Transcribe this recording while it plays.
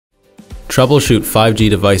troubleshoot 5G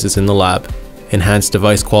devices in the lab, enhance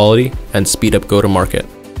device quality, and speed up go-to-market.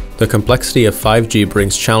 The complexity of 5G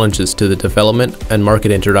brings challenges to the development and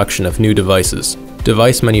market introduction of new devices.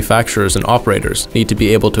 Device manufacturers and operators need to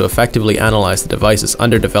be able to effectively analyze the devices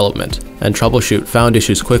under development and troubleshoot found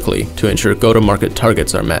issues quickly to ensure go-to-market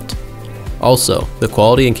targets are met. Also, the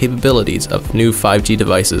quality and capabilities of new 5G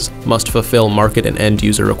devices must fulfill market and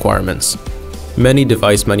end-user requirements. Many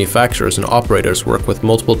device manufacturers and operators work with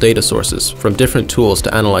multiple data sources from different tools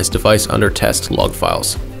to analyze device under test log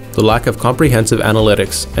files. The lack of comprehensive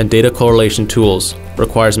analytics and data correlation tools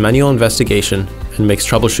requires manual investigation and makes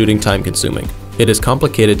troubleshooting time-consuming. It is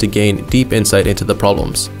complicated to gain deep insight into the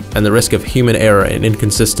problems, and the risk of human error and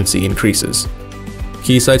inconsistency increases.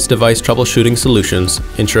 Keysight's device troubleshooting solutions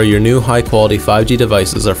ensure your new high-quality 5G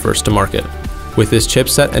devices are first to market. With this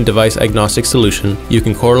chipset and device-agnostic solution, you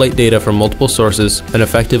can correlate data from multiple sources and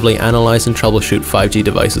effectively analyze and troubleshoot 5G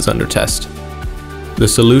devices under test. The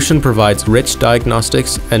solution provides rich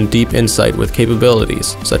diagnostics and deep insight with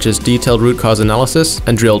capabilities such as detailed root cause analysis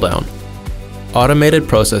and drill down. Automated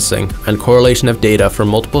processing and correlation of data from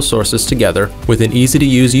multiple sources together with an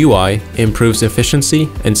easy-to-use UI improves efficiency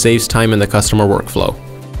and saves time in the customer workflow.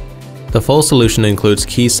 The full solution includes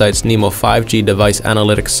Keysight's Nemo 5G device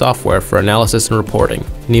analytics software for analysis and reporting,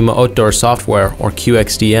 Nemo Outdoor software or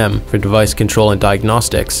QXDM for device control and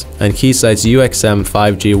diagnostics, and Keysight's UXM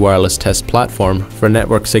 5G wireless test platform for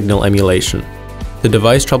network signal emulation. The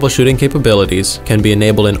device troubleshooting capabilities can be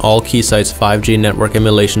enabled in all Keysight's 5G network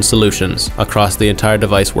emulation solutions across the entire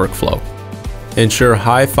device workflow. Ensure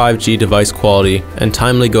high 5G device quality and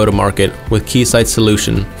timely go-to-market with Keysight's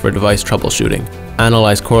solution for device troubleshooting.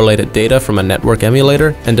 Analyze correlated data from a network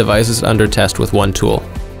emulator and devices under test with one tool.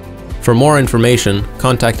 For more information,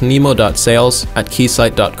 contact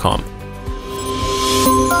nemo.sales@keysight.com.